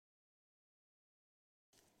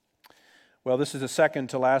Well, this is the second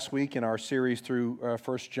to last week in our series through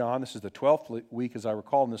 1 John. This is the 12th week, as I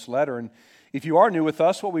recall, in this letter. And if you are new with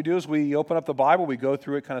us, what we do is we open up the Bible, we go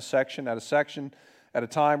through it kind of section at a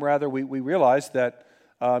time. We realize that,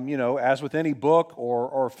 as with any book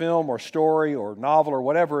or film or story or novel or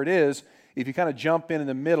whatever it is, if you kind of jump in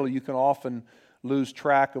the middle, you can often lose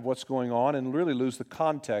track of what's going on and really lose the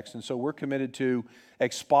context. And so we're committed to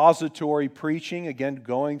expository preaching, again,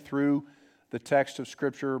 going through the text of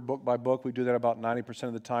Scripture book by book. We do that about 90%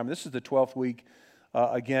 of the time. This is the 12th week,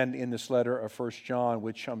 again, in this letter of 1 John,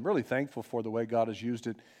 which I'm really thankful for the way God has used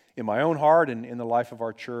it in my own heart and in the life of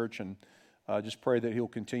our church, and just pray that He'll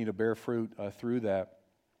continue to bear fruit through that.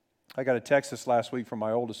 I got a text this last week from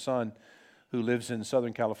my oldest son who lives in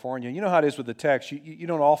Southern California. You know how it is with the text. You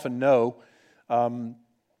don't often know,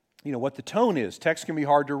 what the tone is. Text can be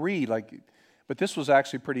hard to read, but this was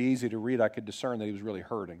actually pretty easy to read. I could discern that he was really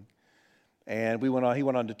hurting. And he went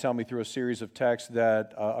on to tell me through a series of texts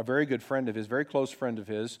that a very good friend of his, very close friend of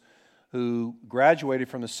his, who graduated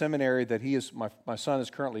from the seminary that my son is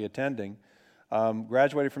currently attending,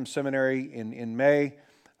 graduated from seminary in May,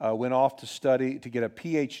 went off to get a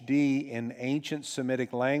PhD in ancient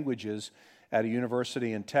Semitic languages at a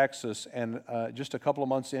university in Texas, and just a couple of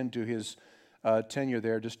months into his tenure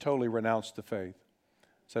there, just totally renounced the faith.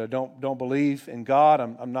 Said, I don't believe in God,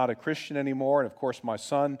 I'm not a Christian anymore, and of course my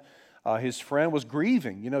son, his friend, was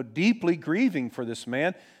grieving, deeply grieving for this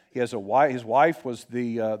man. He has a wife. His wife was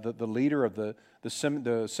the leader of the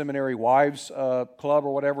seminary wives club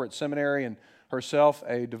or whatever at seminary, and herself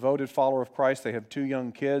a devoted follower of Christ. They have 2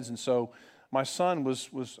 young kids, and so my son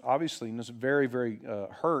was obviously very, very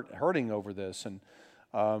hurting over this, and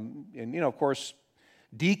of course,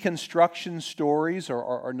 deconstruction stories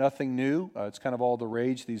are nothing new. It's kind of all the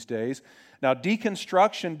rage these days. Now,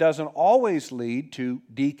 deconstruction doesn't always lead to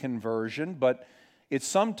deconversion, but it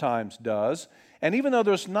sometimes does. And even though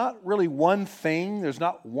there's not really one thing, there's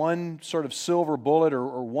not one sort of silver bullet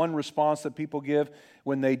or one response that people give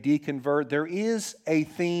when they deconvert, there is a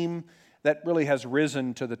theme that really has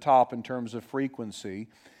risen to the top in terms of frequency.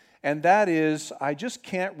 And that is, I just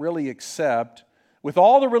can't really accept, with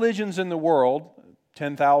all the religions in the world,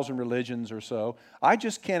 10,000 religions or so, I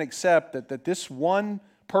just can't accept that this one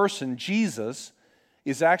person, Jesus,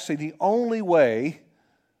 is actually the only way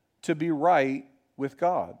to be right with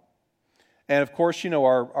God. And of course,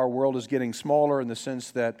 our world is getting smaller in the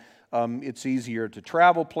sense that it's easier to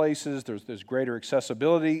travel places. There's greater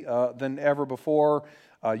accessibility than ever before.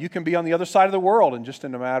 You can be on the other side of the world and just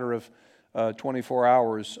in a matter of 24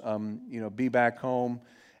 hours, be back home.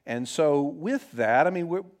 And so with that,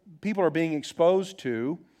 people are being exposed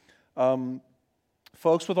to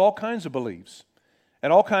folks with all kinds of beliefs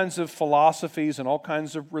and all kinds of philosophies and all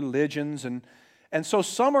kinds of religions. And so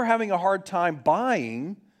some are having a hard time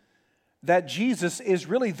buying that Jesus is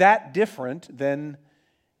really that different than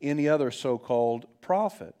any other so-called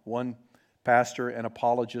prophet. One pastor and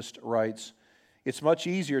apologist writes, "It's much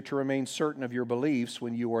easier to remain certain of your beliefs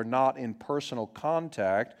when you are not in personal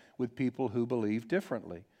contact with people who believe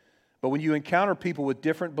differently. But when you encounter people with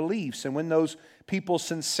different beliefs, and when those people's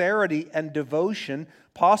sincerity and devotion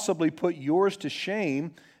possibly put yours to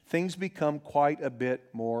shame, things become quite a bit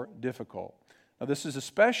more difficult." Now, this is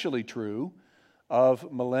especially true of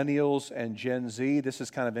millennials and Gen Z. This is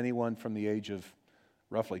kind of anyone from the age of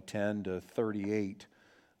roughly 10 to 38.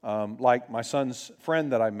 Like my son's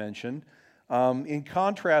friend that I mentioned, in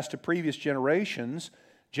contrast to previous generations,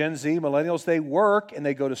 Gen Z, millennials, they work and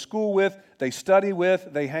they go to school with, they study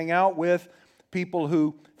with, they hang out with people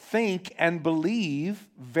who think and believe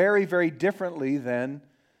very, very differently than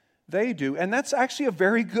they do. And that's actually a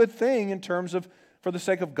very good thing in terms of, for the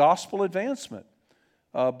sake of gospel advancement.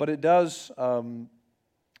 But it does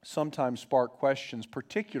sometimes spark questions,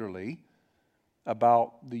 particularly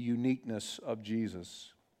about the uniqueness of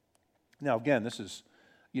Jesus. Now, again, this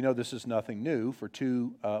is nothing new. For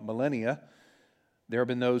 2 millennia, there have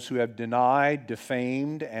been those who have denied,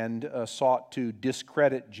 defamed, and sought to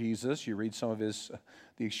discredit Jesus. You read some of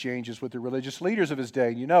the exchanges with the religious leaders of his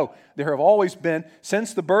day. There have always been,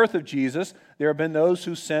 since the birth of Jesus, there have been those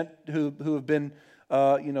who have been,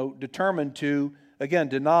 determined to, again,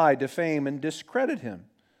 deny, defame, and discredit him.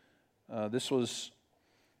 This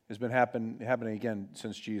has been happening again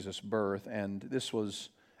since Jesus' birth, and this was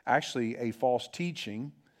actually a false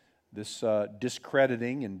teaching. This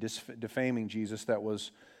discrediting and defaming Jesus that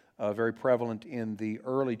was very prevalent in the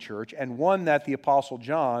early church, and one that the Apostle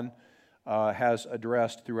John has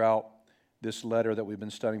addressed throughout this letter that we've been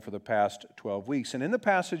studying for the past 12 weeks. And in the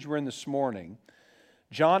passage we're in this morning,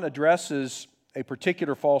 John addresses a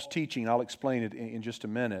particular false teaching. I'll explain it in just a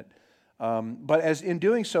minute. But as in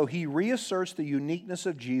doing so, he reasserts the uniqueness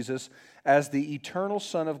of Jesus as the eternal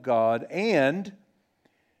Son of God, and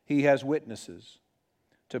he has witnesses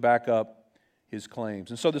to back up his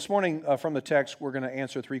claims. And so this morning, from the text, we're going to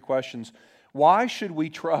answer three questions. Why should we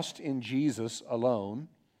trust in Jesus alone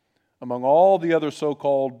among all the other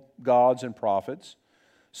so-called gods and prophets?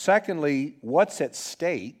 Secondly, what's at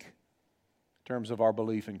stake in terms of our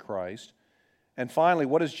belief in Christ? And finally,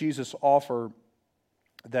 what does Jesus offer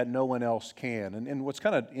that no one else can? And what's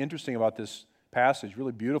kind of interesting about this passage,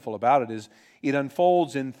 really beautiful about it, is it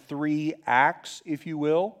unfolds in three acts, if you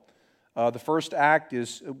will. The first act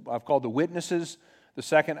is, I've called the witnesses. The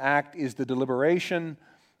second act is the deliberation.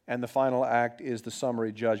 And the final act is the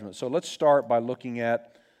summary judgment. So let's start by looking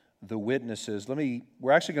at the witnesses.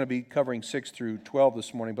 We're actually going to be covering 6 through 12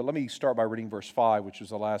 this morning, but let me start by reading verse 5, which was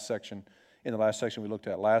the last section we looked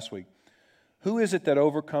at last week. Who is it that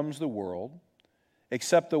overcomes the world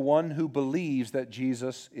except the one who believes that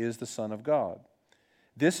Jesus is the Son of God?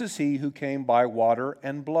 This is he who came by water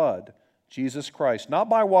and blood, Jesus Christ, not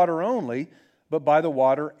by water only, but by the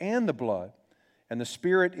water and the blood. And the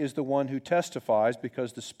Spirit is the one who testifies,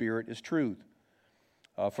 because the Spirit is truth.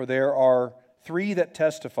 For there are three that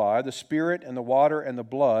testify, the Spirit and the water and the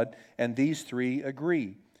blood, and these three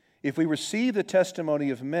agree. If we receive the testimony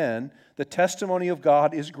of men, the testimony of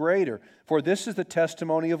God is greater. For this is the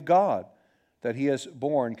testimony of God, that he has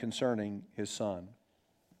borne concerning his Son.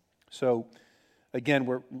 So,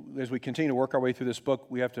 again, as we continue to work our way through this book,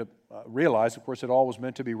 we have to realize, of course, it all was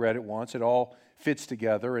meant to be read at once. It all fits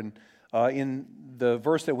together. And in the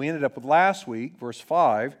verse that we ended up with last week, verse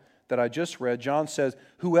 5, that I just read, John says,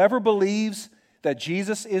 whoever believes that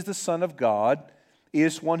Jesus is the Son of God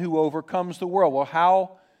is one who overcomes the world. Well,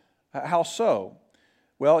 how so?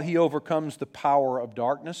 Well, he overcomes the power of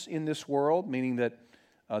darkness in this world, meaning that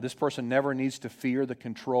this person never needs to fear the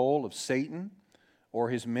control of Satan or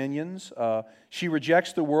his minions. She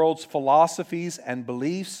rejects the world's philosophies and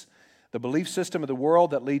beliefs, the belief system of the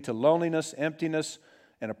world that lead to loneliness, emptiness,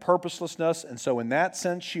 and a purposelessness. And so in that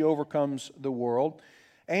sense, she overcomes the world.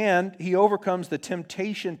 And he overcomes the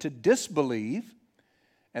temptation to disbelieve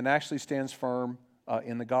and actually stands firm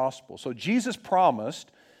in the gospel. So Jesus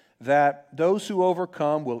promised that those who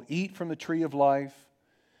overcome will eat from the tree of life.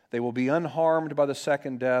 They will be unharmed by the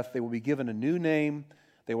second death. They will be given a new name.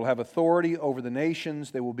 They will have authority over the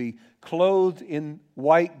nations. They will be clothed in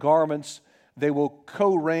white garments. They will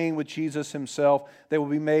co-reign with Jesus himself. They will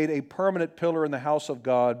be made a permanent pillar in the house of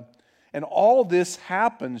God. And all this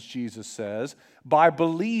happens, Jesus says, by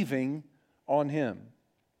believing on him.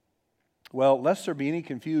 Well, lest there be any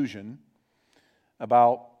confusion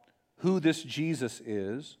about who this Jesus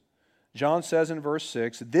is, John says in verse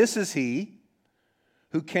 6, this is he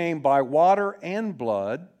who came by water and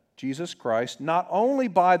blood, Jesus Christ, not only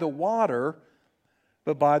by the water,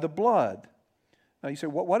 but by the blood. Now you say,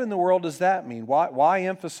 what in the world does that mean? Why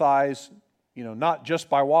emphasize, not just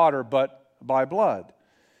by water, but by blood?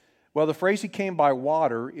 Well, the phrase he came by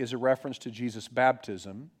water is a reference to Jesus'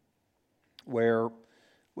 baptism,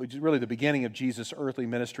 which is really the beginning of Jesus' earthly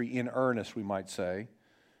ministry in earnest, we might say.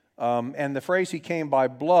 And the phrase he came by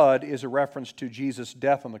blood is a reference to Jesus'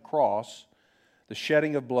 death on the cross, the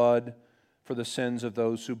shedding of blood for the sins of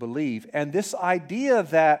those who believe. And this idea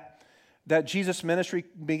that Jesus' ministry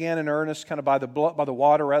began in earnest kind of by the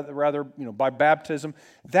water, rather by baptism,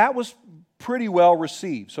 that was pretty well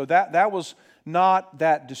received. So that was not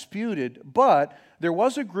that disputed, but there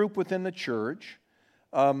was a group within the church,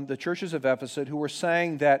 the churches of Ephesus, who were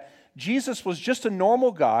saying that Jesus was just a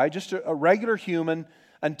normal guy, just a regular human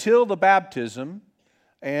until the baptism,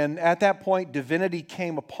 and at that point divinity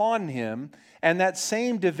came upon him, and that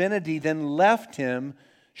same divinity then left him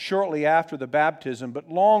shortly after the baptism, but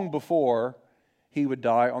long before he would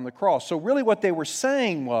die on the cross. So really what they were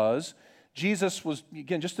saying was Jesus was,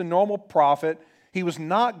 again, just a normal prophet. He was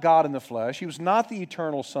not God in the flesh. He was not the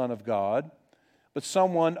eternal Son of God, but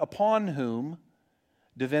someone upon whom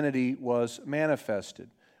divinity was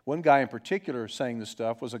manifested. One guy in particular saying this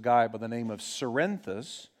stuff was a guy by the name of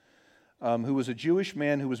Cerinthus, who was a Jewish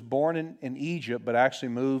man who was born in Egypt, but actually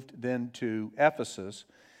moved then to Ephesus.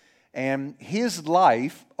 And his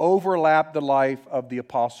life overlapped the life of the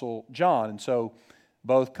Apostle John. And so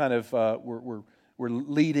both kind of were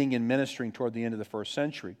leading and ministering toward the end of the first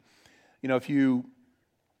century. If you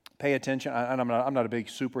pay attention, and I'm not a big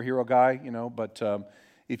superhero guy, but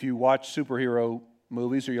if you watch superhero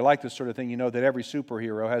movies or you like this sort of thing, you know that every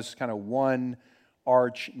superhero has kind of one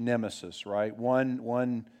arch nemesis, right?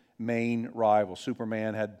 One main rival.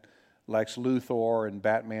 Superman had Lex Luthor, and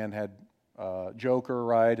Batman had Joker,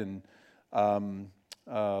 right? And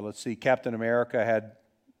let's see, Captain America had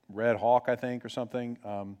Red Hawk, I think, or something.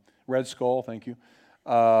 Red Skull, thank you.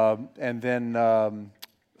 And then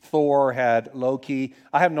Thor had Loki.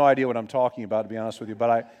 I have no idea what I'm talking about, to be honest with you,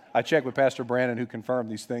 but I checked with Pastor Brandon, who confirmed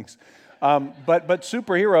these things. But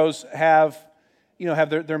superheroes have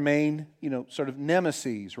their main, sort of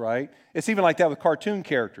nemesis, right? It's even like that with cartoon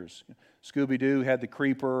characters. Scooby-Doo had the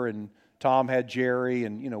Creeper, and Tom had Jerry,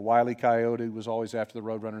 and, Wile E. Coyote was always after the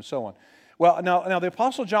Roadrunner, and so on. Well, now the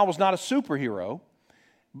Apostle John was not a superhero,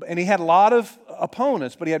 and he had a lot of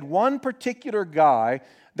opponents, but he had one particular guy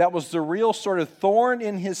that was the real sort of thorn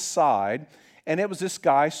in his side, and it was this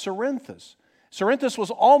guy, Cerinthus. Cerinthus was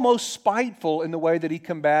almost spiteful in the way that he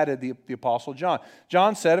combated the Apostle John.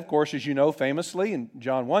 John said, of course, as you know famously in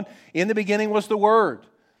John 1, in the beginning was the Word,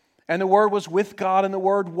 and the Word was with God, and the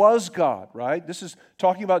Word was God, right? This is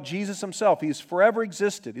talking about Jesus himself. He has forever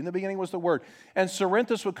existed. In the beginning was the Word. And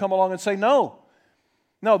Cerinthus would come along and say, no,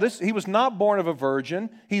 he was not born of a virgin.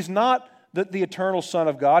 He's not the eternal Son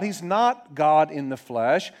of God. He's not God in the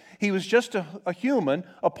flesh. He was just a human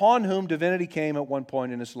upon whom divinity came at one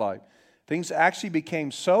point in his life. Things actually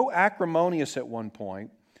became so acrimonious at one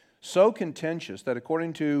point, so contentious, that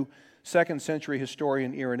according to 2nd century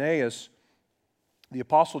historian Irenaeus, the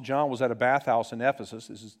Apostle John was at a bathhouse in Ephesus.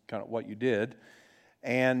 This is kind of what you did.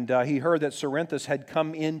 And he heard that Cerinthus had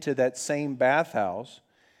come into that same bathhouse.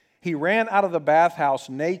 He ran out of the bathhouse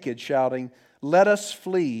naked, shouting, "Let us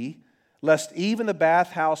flee, lest even the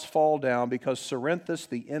bathhouse fall down, because Cerinthus,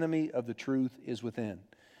 the enemy of the truth, is within."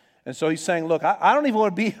 And so he's saying, look, I don't even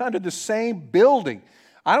want to be under the same building.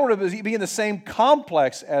 I don't want to be in the same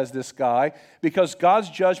complex as this guy, because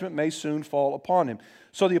God's judgment may soon fall upon him.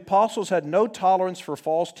 So the apostles had no tolerance for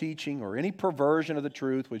false teaching or any perversion of the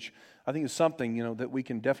truth, which I think is something, that we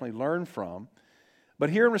can definitely learn from.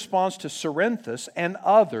 But here in response to Cerinthus and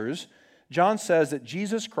others, John says that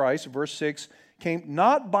Jesus Christ, verse 6, came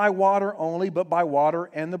not by water only, but by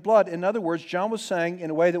water and the blood. In other words, John was saying,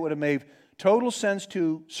 in a way that would have made total sense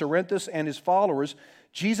to Cerinthus and his followers,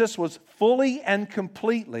 Jesus was fully and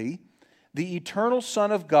completely the eternal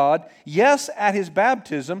Son of God, yes, at his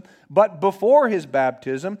baptism, but before his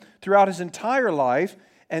baptism, throughout his entire life,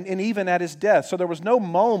 and even at his death. So there was no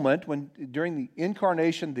moment during the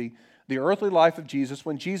incarnation, the earthly life of Jesus,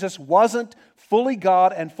 when Jesus wasn't fully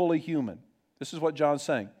God and fully human. This is what John's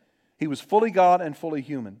saying. He was fully God and fully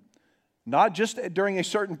human. Not just during a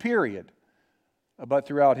certain period, but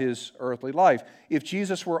throughout his earthly life. If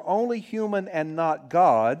Jesus were only human and not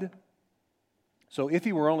God, so if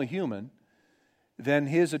he were only human, then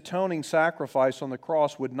his atoning sacrifice on the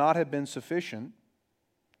cross would not have been sufficient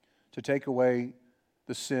to take away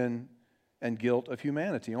the sin and guilt of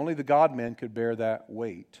humanity. Only the God-man could bear that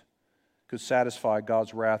weight, could satisfy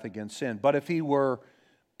God's wrath against sin. But if he were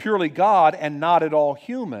purely God and not at all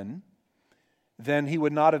human, then he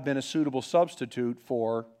would not have been a suitable substitute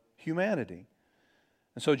for humanity.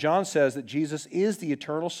 And so John says that Jesus is the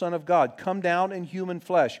eternal Son of God, come down in human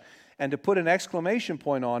flesh. And to put an exclamation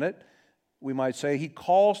point on it, we might say he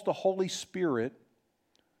calls the Holy Spirit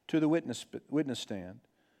to the witness stand.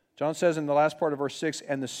 John says in the last part of verse 6,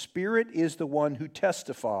 and the Spirit is the one who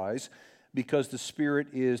testifies, because the Spirit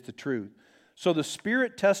is the truth. So the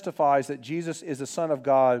Spirit testifies that Jesus is the Son of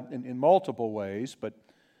God in multiple ways, but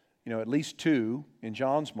at least two in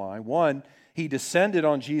John's mind. One, he descended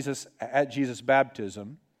on Jesus at Jesus'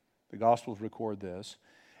 baptism. The Gospels record this.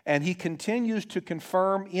 And he continues to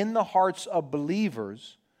confirm in the hearts of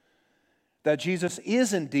believers that Jesus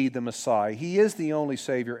is indeed the Messiah. He is the only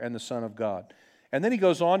Savior and the Son of God. And then he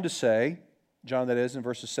goes on to say, John that is, in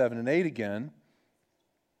verses 7 and 8 again,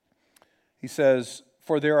 he says,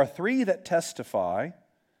 for there are three that testify,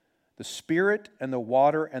 the Spirit and the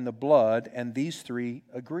water and the blood, and these three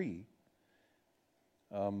agree.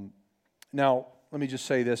 Now, let me just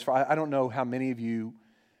say this. I don't know how many of you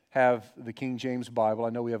have the King James Bible. I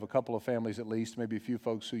know we have a couple of families at least, maybe a few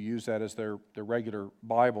folks who use that as their regular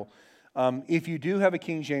Bible. If you do have a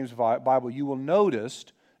King James Bible, you will notice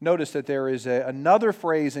that there is another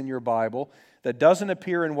phrase in your Bible that doesn't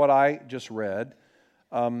appear in what I just read.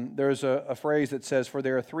 There's a phrase that says, for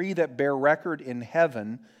there are three that bear record in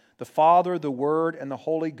heaven, the Father, the Word, and the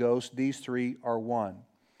Holy Ghost. These three are one.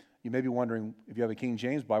 You may be wondering, if you have a King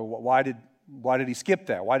James Bible, why did he skip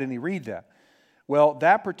that? Why didn't he read that? Well,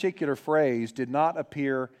 that particular phrase did not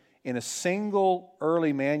appear in a single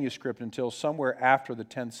early manuscript until somewhere after the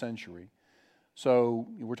 10th century. So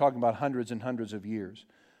we're talking about hundreds and hundreds of years.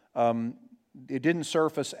 It didn't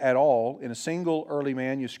surface at all in a single early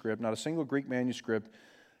manuscript, not a single Greek manuscript.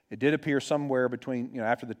 It did appear somewhere between,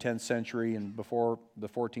 after the 10th century and before the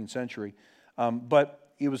 14th century. But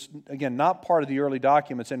it was, again, not part of the early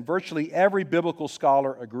documents, and virtually every biblical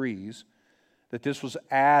scholar agrees that this was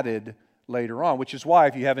added later on, which is why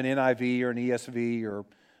if you have an NIV or an ESV or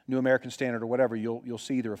New American Standard or whatever, you'll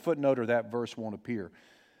see either a footnote or that verse won't appear.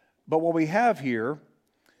 But what we have here,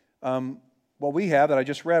 what we have that I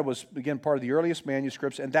just read was, again, part of the earliest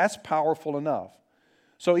manuscripts, and that's powerful enough.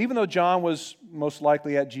 So even though John was most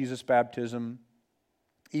likely at Jesus' baptism,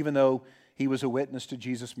 even though he was a witness to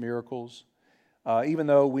Jesus' miracles, even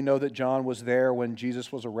though we know that John was there when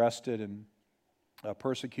Jesus was arrested and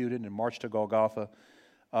persecuted and marched to Golgotha,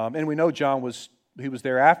 and we know John was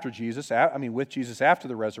there after Jesus, with Jesus after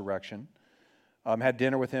the resurrection, had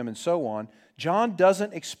dinner with him and so on. John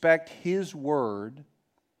doesn't expect his word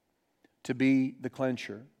to be the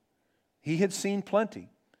clincher. He had seen plenty,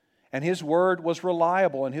 and his word was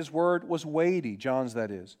reliable, and his word was weighty, John's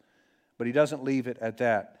that is. But he doesn't leave it at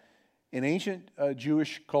that. In ancient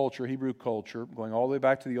Jewish culture, Hebrew culture, going all the way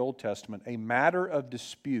back to the Old Testament, a matter of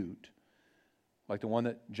dispute, like the one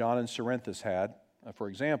that John and Cerinthus had, for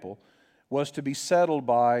example, was to be settled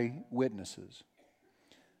by witnesses.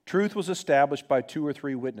 Truth was established by 2 or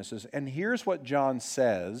 3 witnesses. And here's what John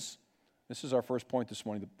says. This is our first point this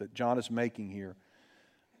morning that John is making here.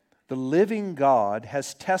 The living God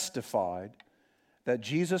has testified that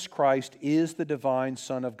Jesus Christ is the divine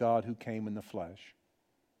Son of God who came in the flesh.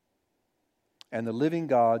 And the living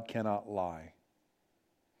God cannot lie.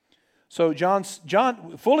 So John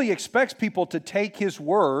fully expects people to take his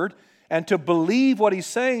word and to believe what he's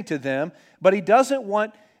saying to them, but he doesn't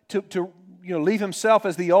want to leave himself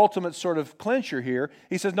as the ultimate sort of clincher here.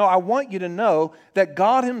 He says, no, I want you to know that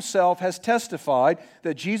God himself has testified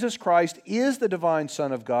that Jesus Christ is the divine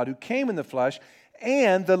Son of God who came in the flesh,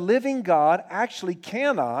 and the living God actually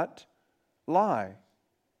cannot lie.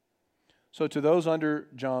 So to those under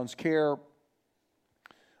John's care,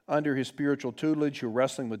 under his spiritual tutelage, who are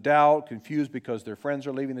wrestling with doubt, confused because their friends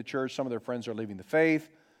are leaving the church, some of their friends are leaving the faith,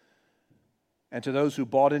 and to those who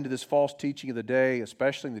bought into this false teaching of the day,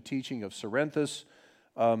 especially the teaching of Cerinthus,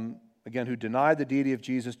 again, who denied the deity of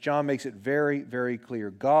Jesus, John makes it very, very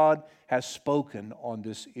clear. God has spoken on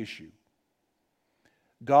this issue.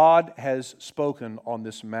 God has spoken on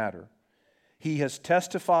this matter. He has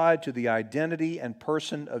testified to the identity and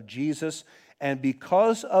person of Jesus, and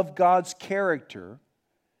because of God's character,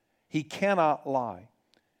 he cannot lie.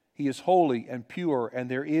 He is holy and pure, and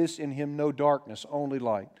there is in him no darkness, only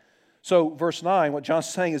light. So, verse 9, what John's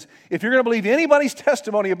saying is, if you're going to believe anybody's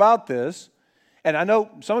testimony about this, and I know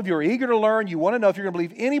some of you are eager to learn, you want to know if you're going to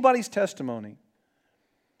believe anybody's testimony,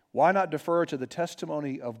 why not defer to the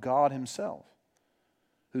testimony of God himself,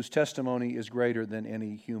 whose testimony is greater than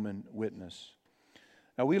any human witness?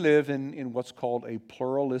 Now, we live in what's called a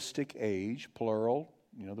pluralistic age. Plural,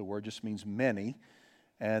 the word just means many,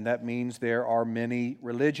 and that means there are many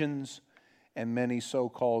religions, and many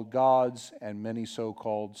so-called gods, and many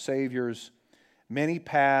so-called saviors, many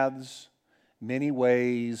paths, many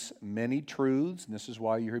ways, many truths. And this is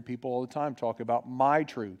why you hear people all the time talk about my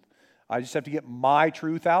truth. I just have to get my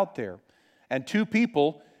truth out there. And 2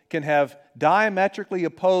 people can have diametrically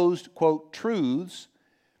opposed, quote, truths,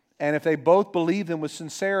 and if they both believe them with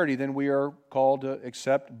sincerity, then we are called to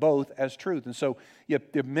accept both as truth. And so you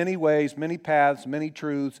have many ways, many paths, many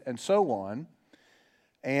truths, and so on.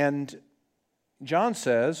 And John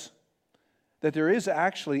says that there is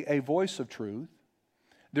actually a voice of truth.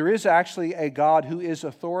 There is actually a God who is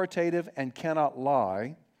authoritative and cannot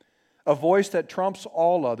lie, a voice that trumps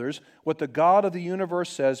all others. What the God of the universe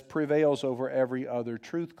says prevails over every other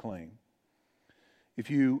truth claim. If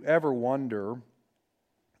you ever wonder,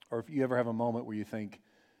 or if you ever have a moment where you think,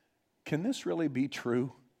 can this really be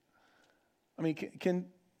true? I mean, can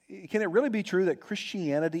it really be true that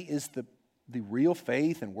Christianity is the real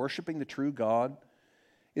faith and worshiping the true God?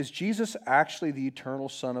 Is Jesus actually the eternal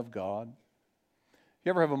Son of God? You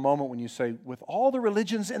ever have a moment when you say, with all the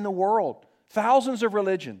religions in the world, thousands of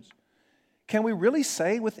religions, can we really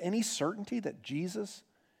say with any certainty that Jesus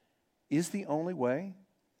is the only way?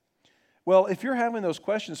 Well, if you're having those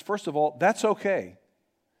questions, first of all, that's okay.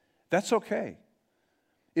 That's okay.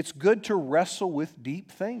 It's good to wrestle with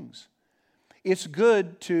deep things. It's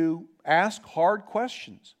good to ask hard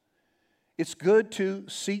questions. It's good to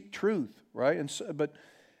seek truth, right? But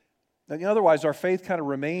otherwise, our faith kind of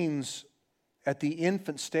remains at the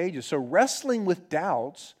infant stages. So wrestling with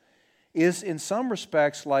doubts is, in some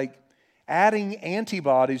respects, like adding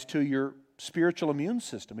antibodies to your spiritual immune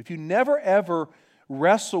system. If you never, ever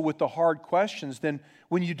wrestle with the hard questions, then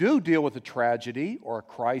when you do deal with a tragedy or a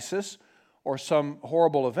crisis or some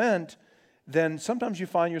horrible event, then sometimes you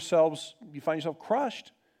find yourself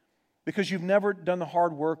crushed because you've never done the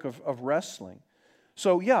hard work of wrestling.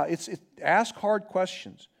 So yeah, ask hard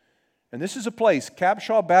questions. And this is a place,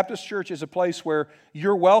 Capshaw Baptist Church is a place where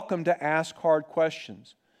you're welcome to ask hard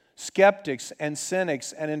questions. Skeptics and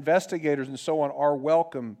cynics and investigators and so on are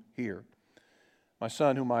welcome here. My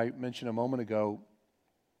son, whom I mentioned a moment ago,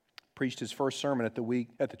 preached his first sermon at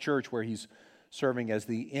the church where he's serving as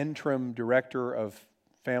the interim director of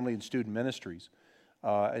family and student ministries,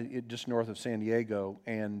 just north of San Diego.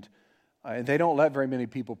 And they don't let very many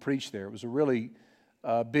people preach there. It was a really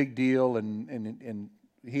big deal, and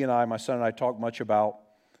he and I, my son and I, talked much about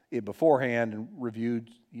it beforehand and reviewed,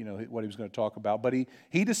 what he was going to talk about. But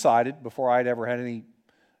he decided, before I'd ever had any,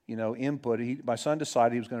 input, my son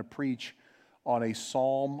decided he was going to preach on a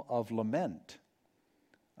psalm of lament.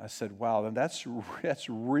 I said, wow, then that's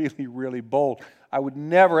really, really bold. I would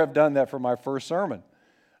never have done that for my first sermon.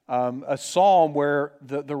 A psalm where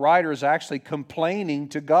the writer is actually complaining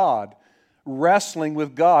to God, wrestling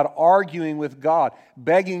with God, arguing with God,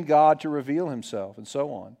 begging God to reveal Himself, and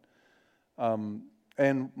so on.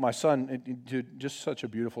 And my son did just such a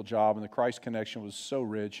beautiful job, and the Christ connection was so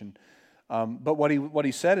rich. But what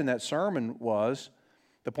he said in that sermon was,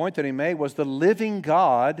 the point that he made was, the living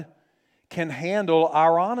God can handle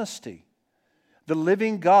our honesty. The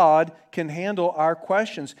living God can handle our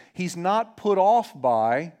questions. He's not put off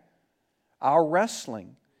by our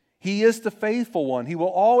wrestling. He is the faithful one. He will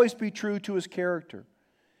always be true to His character.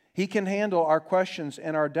 He can handle our questions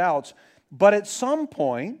and our doubts. But at some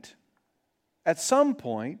point,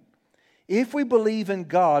 if we believe in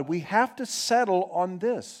God, we have to settle on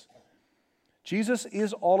this. Jesus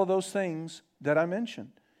is all of those things that I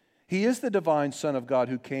mentioned. He is the divine Son of God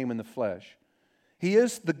who came in the flesh. He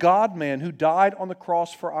is the God-man who died on the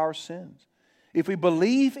cross for our sins. If we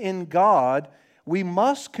believe in God, we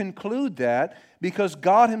must conclude that because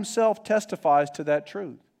God Himself testifies to that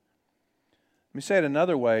truth. Let me say it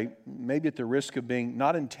another way, maybe at the risk of being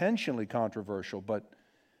not intentionally controversial, but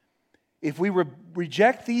if we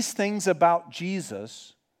reject these things about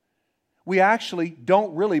Jesus, we actually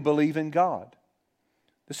don't really believe in God.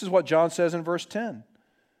 This is what John says in verse 10.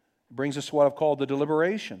 It brings us to what I've called the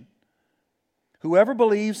deliberation. Whoever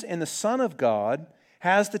believes in the Son of God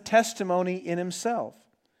has the testimony in himself.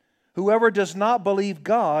 Whoever does not believe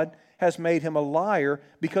God has made him a liar,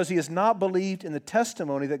 because he has not believed in the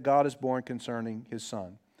testimony that God has borne concerning His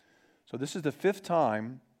Son. So this is the fifth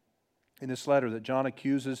time in this letter that John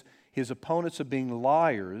accuses his opponents of being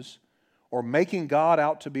liars or making God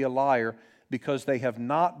out to be a liar because they have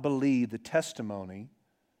not believed the testimony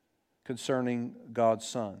concerning God's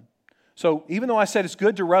Son. So even though I said it's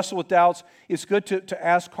good to wrestle with doubts, it's good to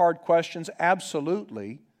ask hard questions,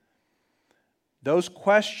 absolutely. Those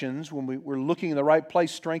questions, when we're looking in the right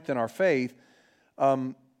place, strengthen our faith.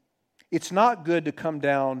 It's not good to come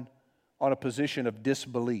down on a position of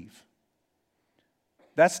disbelief.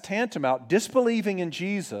 That's tantamount. Disbelieving in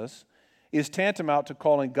Jesus is tantamount to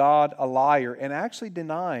calling God a liar and actually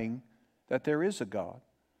denying that there is a God.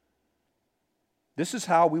 This is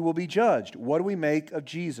how we will be judged. What do we make of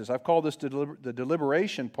Jesus? I've called this the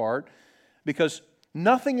deliberation part because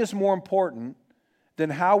nothing is more important than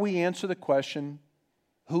how we answer the question,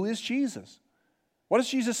 who is Jesus? What does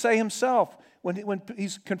Jesus say Himself? When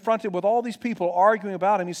He's confronted with all these people arguing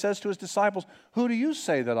about Him, He says to His disciples, who do you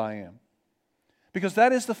say that I am? Because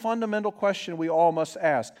that is the fundamental question we all must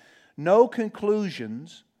ask. No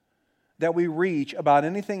conclusions that we reach about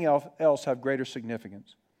anything else have greater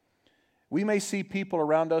significance. We may see people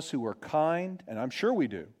around us who are kind, and I'm sure we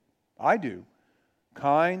do. I do.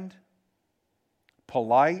 Kind,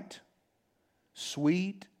 polite,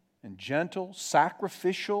 sweet and gentle,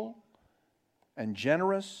 sacrificial and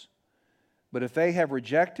generous. But if they have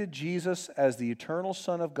rejected Jesus as the eternal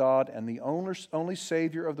Son of God and the only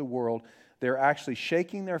Savior of the world, they're actually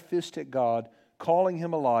shaking their fist at God, calling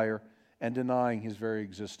Him a liar, and denying His very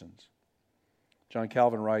existence. John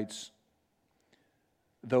Calvin writes,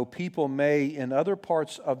 though people may in other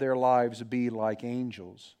parts of their lives be like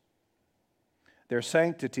angels, their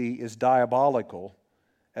sanctity is diabolical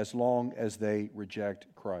as long as they reject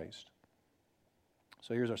Christ.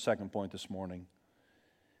 So here's our second point this morning.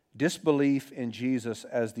 Disbelief in Jesus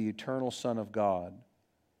as the eternal Son of God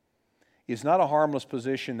is not a harmless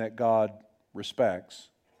position that God respects.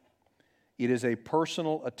 It is a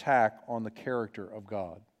personal attack on the character of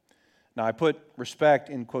God. Now, I put respect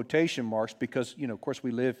in quotation marks because, of course,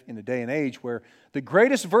 we live in a day and age where the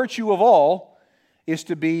greatest virtue of all is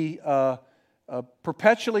to be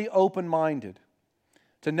perpetually open-minded,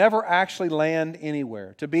 to never actually land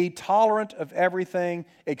anywhere, to be tolerant of everything,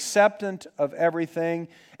 acceptant of everything,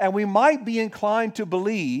 and we might be inclined to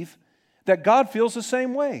believe that God feels the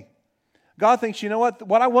same way. God thinks, you know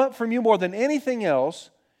what I want from you more than anything else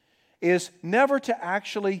is never to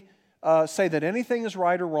actually say that anything is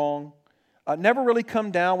right or wrong, never really come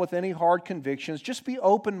down with any hard convictions, just be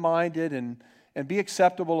open-minded and be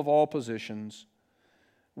acceptable of all positions.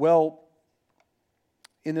 Well,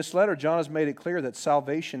 in this letter, John has made it clear that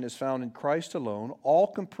salvation is found in Christ alone. All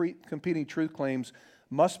competing truth claims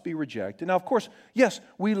must be rejected. Now, of course, yes,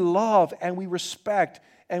 we love and we respect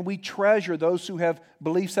and we treasure those who have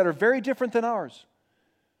beliefs that are very different than ours,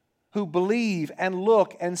 who believe and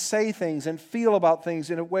look and say things and feel about things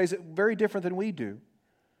in ways that are very different than we do.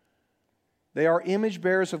 They are image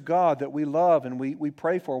bearers of God that we love and we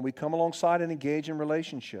pray for, and we come alongside and engage in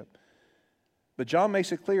relationship. But John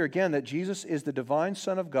makes it clear again that Jesus is the divine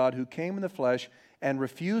Son of God who came in the flesh, and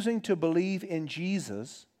refusing to believe in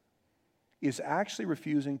Jesus is actually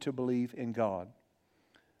refusing to believe in God.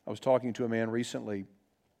 I was talking to a man recently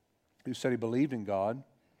who said he believed in God,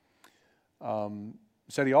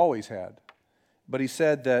 said he always had. But he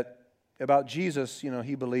said that about Jesus,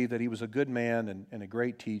 he believed that he was a good man and a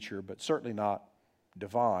great teacher, but certainly not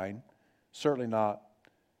divine, certainly not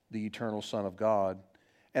the eternal Son of God.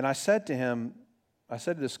 And I said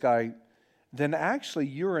to this guy, then actually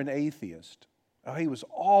you're an atheist. Oh, he was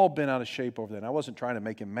all bent out of shape over that. And I wasn't trying to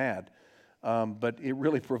make him mad, but it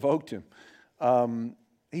really provoked him.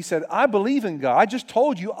 He said, I believe in God. I just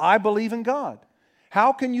told you I believe in God.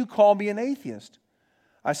 How can you call me an atheist?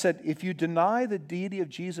 I said, if you deny the deity of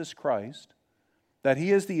Jesus Christ, that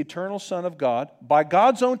He is the eternal Son of God, by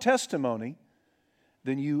God's own testimony,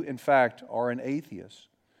 then you, in fact, are an atheist.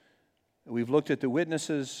 We've looked at the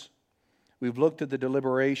witnesses. We've looked at the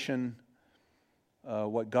deliberation,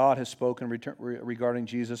 what God has spoken regarding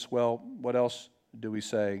Jesus. Well, what else do we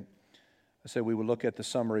say? I said we would look at the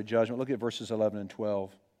summary judgment. Look at verses 11 and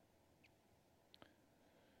 12.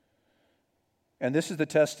 And this is the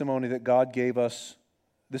testimony that God gave us.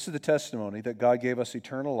 This is the testimony that God gave us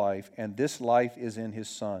eternal life, and this life is in His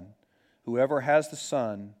Son. Whoever has the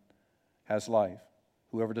Son has life.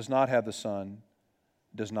 Whoever does not have the Son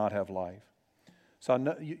does not have life. So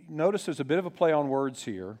notice there's a bit of a play on words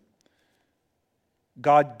here.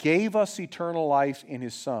 God gave us eternal life in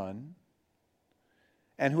His Son,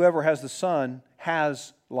 and whoever has the Son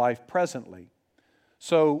has life presently.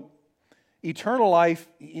 So eternal life,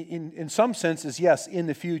 in some sense, is yes, in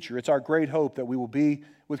the future. It's our great hope that we will be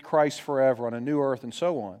with Christ forever on a new earth and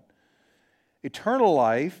so on. Eternal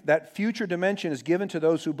life, that future dimension, is given to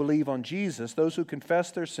those who believe on Jesus, those who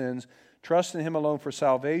confess their sins, trust in Him alone for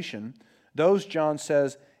salvation. Those, John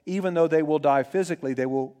says, even though they will die physically, they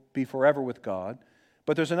will be forever with God.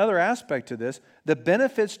 But there's another aspect to this. The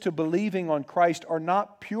benefits to believing on Christ are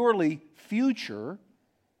not purely future.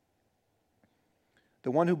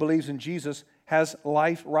 The one who believes in Jesus has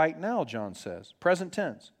life right now, John says. Present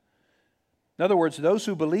tense. In other words, those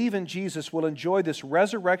who believe in Jesus will enjoy this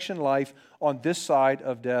resurrection life on this side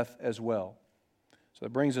of death as well. So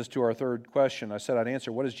that brings us to our third question. I said I'd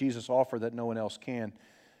answer, what does Jesus offer that no one else can?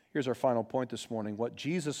 Here's our final point this morning. What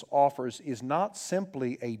Jesus offers is not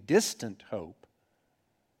simply a distant hope,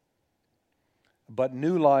 but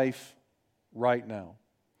new life right now.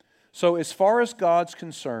 So as far as God's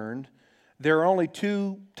concerned, there are only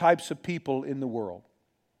two types of people in the world.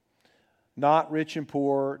 Not rich and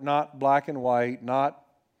poor, not black and white, not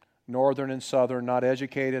northern and southern, not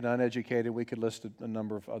educated, uneducated. We could list a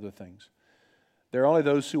number of other things. There are only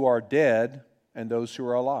those who are dead and those who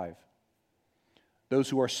are alive. Those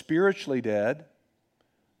who are spiritually dead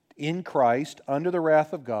in Christ, under the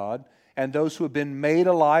wrath of God, and those who have been made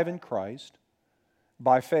alive in Christ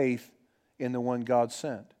by faith in the one God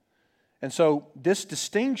sent. And so this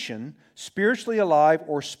distinction, spiritually alive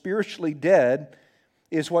or spiritually dead,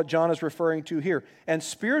 is what John is referring to here. And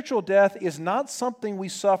spiritual death is not something we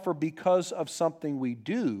suffer because of something we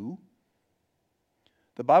do.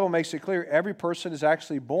 The Bible makes it clear every person is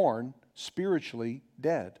actually born spiritually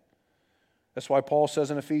dead. That's why Paul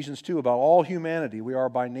says in Ephesians 2 about all humanity, we are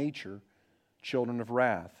by nature children of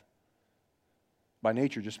wrath. By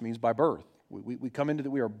nature just means by birth. We come into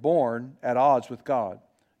that we are born at odds with God.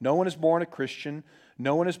 No one is born a Christian.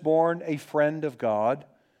 No one is born a friend of God.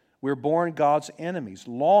 We're born God's enemies,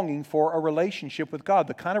 longing for a relationship with God,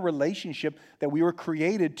 the kind of relationship that we were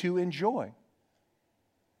created to enjoy.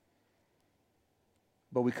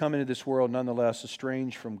 But we come into this world nonetheless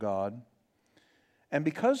estranged from God. And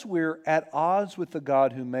because we're at odds with the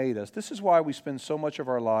God who made us, this is why we spend so much of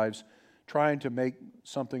our lives trying to make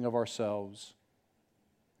something of ourselves,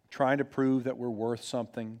 trying to prove that we're worth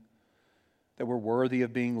something, that we're worthy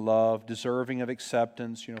of being loved, deserving of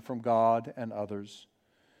acceptance, from God and others.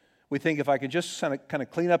 We think if I could just kind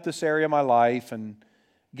of clean up this area of my life and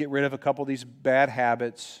get rid of a couple of these bad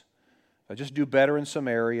habits, if I just do better in some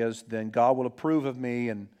areas, then God will approve of me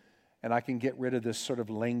and I can get rid of this sort of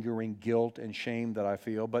lingering guilt and shame that I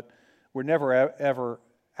feel. But we're never, ever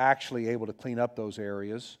actually able to clean up those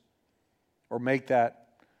areas or make that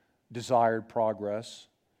desired progress.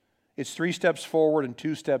 It's 3 steps forward and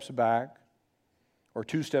 2 steps back, or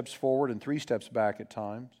 2 steps forward and 3 steps back at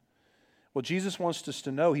times. Well, Jesus wants us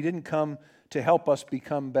to know He didn't come to help us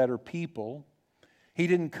become better people. He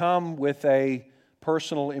didn't come with a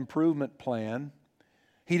personal improvement plan.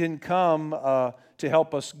 He didn't come to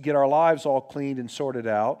help us get our lives all cleaned and sorted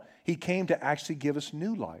out. He came to actually give us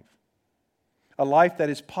new life, a life that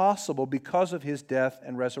is possible because of His death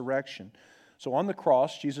and resurrection. So on the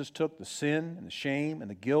cross, Jesus took the sin and the shame and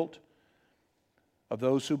the guilt of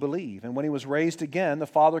those who believe. And when He was raised again, the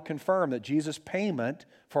Father confirmed that Jesus' payment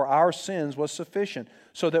for our sins was sufficient,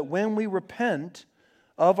 so that when we repent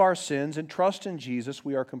of our sins and trust in Jesus,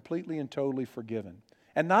 we are completely and totally forgiven.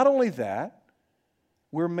 And not only that,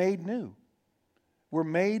 we're made new. We're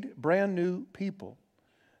made brand new people.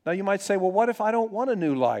 Now you might say, well, what if I don't want a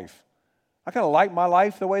new life? I kind of like my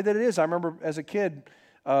life the way that it is. I remember as a kid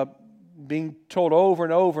being told over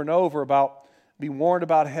and over and over about, being warned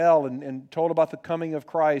about hell and told about the coming of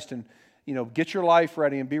Christ and, get your life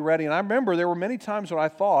ready and be ready. And I remember there were many times when I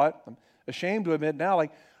thought, I'm ashamed to admit now,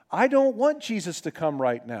 like, I don't want Jesus to come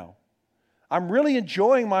right now. I'm really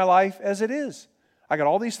enjoying my life as it is. I got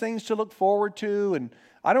all these things to look forward to, and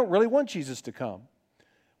I don't really want Jesus to come.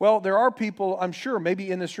 Well, there are people, I'm sure, maybe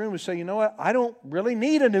in this room who say, you know what, I don't really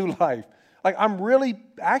need a new life. Like, I'm really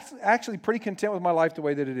actually pretty content with my life the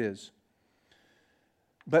way that it is.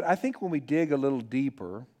 But I think when we dig a little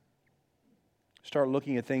deeper, start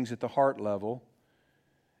looking at things at the heart level,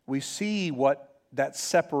 we see what that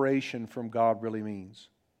separation from God really means.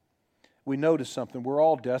 We notice something. We're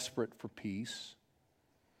all desperate for peace.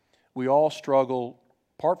 We all struggle,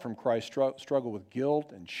 apart from Christ, struggle with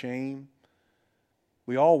guilt and shame.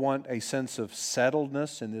 We all want a sense of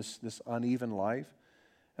settledness in this uneven life.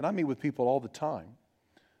 And I meet with people all the time,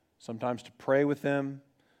 sometimes to pray with them,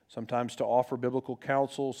 sometimes to offer biblical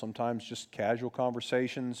counsel, sometimes just casual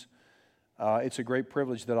conversations. It's a great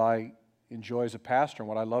privilege that I enjoy as a pastor and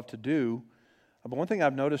what I love to do. But one thing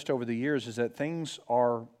I've noticed over the years is that things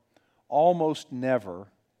are almost never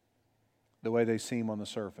the way they seem on the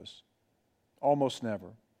surface. Almost never.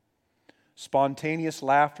 Spontaneous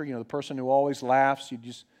laughter, the person who always laughs, you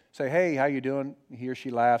just say, hey, how you doing? He or she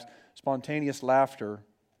laughs. Spontaneous laughter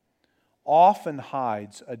often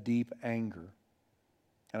hides a deep anger.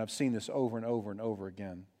 And I've seen this over and over and over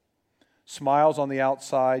again. Smiles on the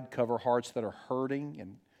outside cover hearts that are hurting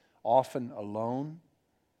and often alone.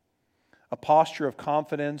 A posture of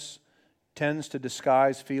confidence tends to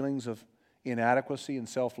disguise feelings of inadequacy and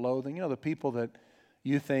self-loathing. The people that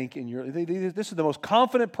you think this is the most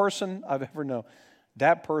confident person I've ever known.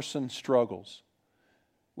 That person struggles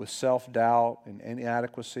with self-doubt and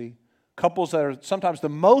inadequacy. Couples that are sometimes the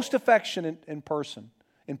most affectionate in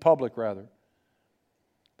public,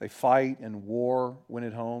 they fight and war when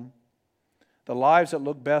at home. The lives that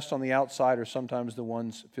look best on the outside are sometimes the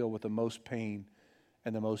ones filled with the most pain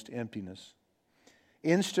and the most emptiness.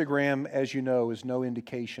 Instagram, as you know, is no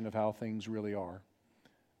indication of how things really are,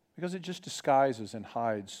 because it just disguises and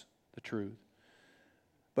hides the truth.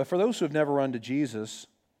 But for those who have never run to Jesus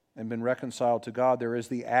and been reconciled to God, there is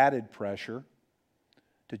the added pressure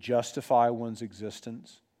to justify one's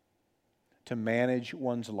existence, to manage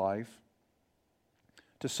one's life,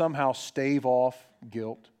 to somehow stave off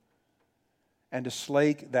guilt, and to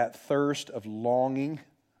slake that thirst of longing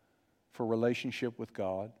for relationship with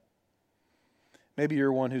God. Maybe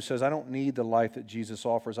you're one who says, I don't need the life that Jesus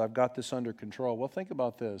offers. I've got this under control. Well, think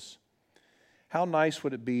about this. How nice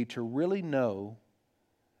would it be to really know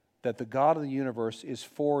that the God of the universe is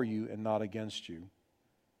for you and not against you?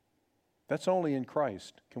 That's only in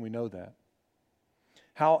Christ can we know that.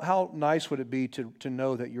 How nice would it be to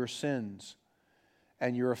know that your sins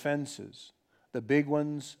and your offenses, the big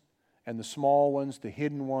ones and the small ones, the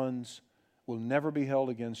hidden ones, will never be held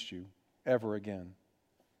against you ever again.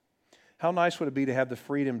 How nice would it be to have the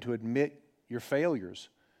freedom to admit your failures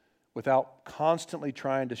without constantly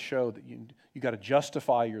trying to show that you got to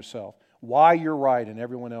justify yourself, why you're right and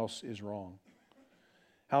everyone else is wrong.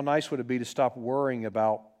 How nice would it be to stop worrying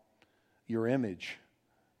about your image,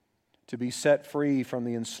 to be set free from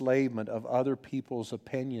the enslavement of other people's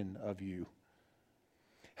opinion of you.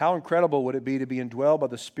 How incredible would it be to be indwelled by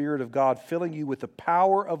the Spirit of God, filling you with the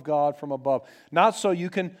power of God from above, not so you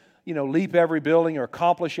can leap every building or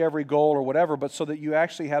accomplish every goal or whatever, but so that you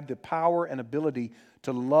actually have the power and ability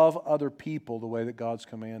to love other people the way that God's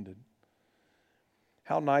commanded.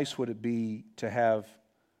 how nice would it be to have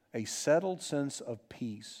a settled sense of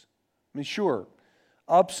peace? I mean, sure,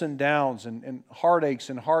 ups and downs and heartaches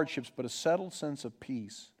and hardships, but a settled sense of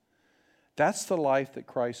peace. That's the life that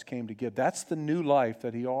Christ came to give. That's the new life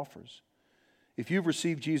that He offers. If you've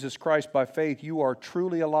received Jesus Christ by faith, you are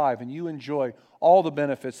truly alive and you enjoy all the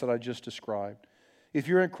benefits that I just described. If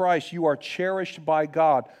you're in Christ, you are cherished by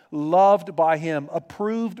God, loved by Him,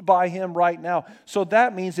 approved by Him right now. So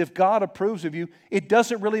that means if God approves of you, it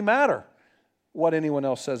doesn't really matter what anyone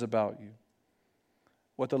else says about you.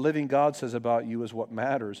 What the living God says about you is what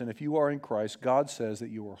matters. And if you are in Christ, God says that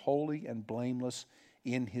you are holy and blameless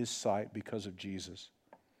in His sight because of Jesus.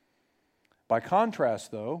 By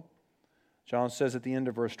contrast, though, John says at the end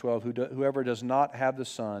of verse 12, whoever does not have the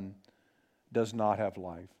Son does not have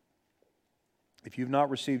life. If you've not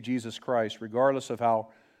received Jesus Christ, regardless of how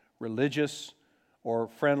religious or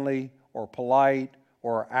friendly or polite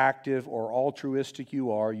or active or altruistic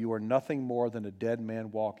you are nothing more than a dead man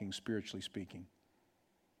walking, spiritually speaking.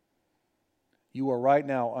 You are right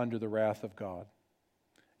now under the wrath of God.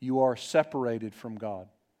 You are separated from God.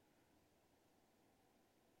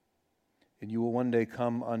 And you will one day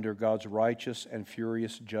come under God's righteous and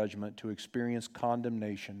furious judgment to experience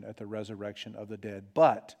condemnation at the resurrection of the dead.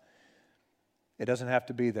 But it doesn't have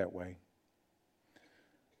to be that way.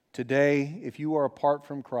 Today, if you are apart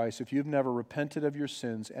from Christ, if you've never repented of your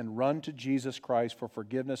sins and run to Jesus Christ for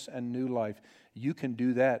forgiveness and new life, you can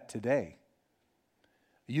do that today.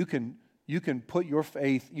 You can put your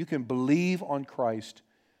faith, you can believe on Christ,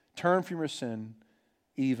 turn from your sin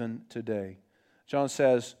even today. John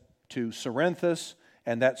says to Cerinthus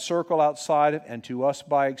and that circle outside it, and to us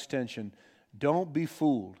by extension, don't be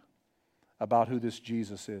fooled about who this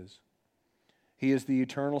Jesus is. He is the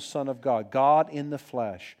eternal Son of God, God in the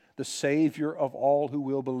flesh, the Savior of all who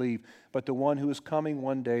will believe, but the one who is coming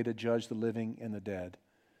one day to judge the living and the dead.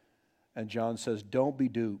 And John says, don't be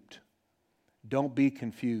duped. Don't be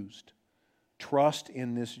confused. Trust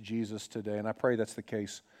in this Jesus today. And I pray that's the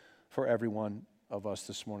case for every one of us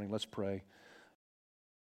this morning. Let's pray.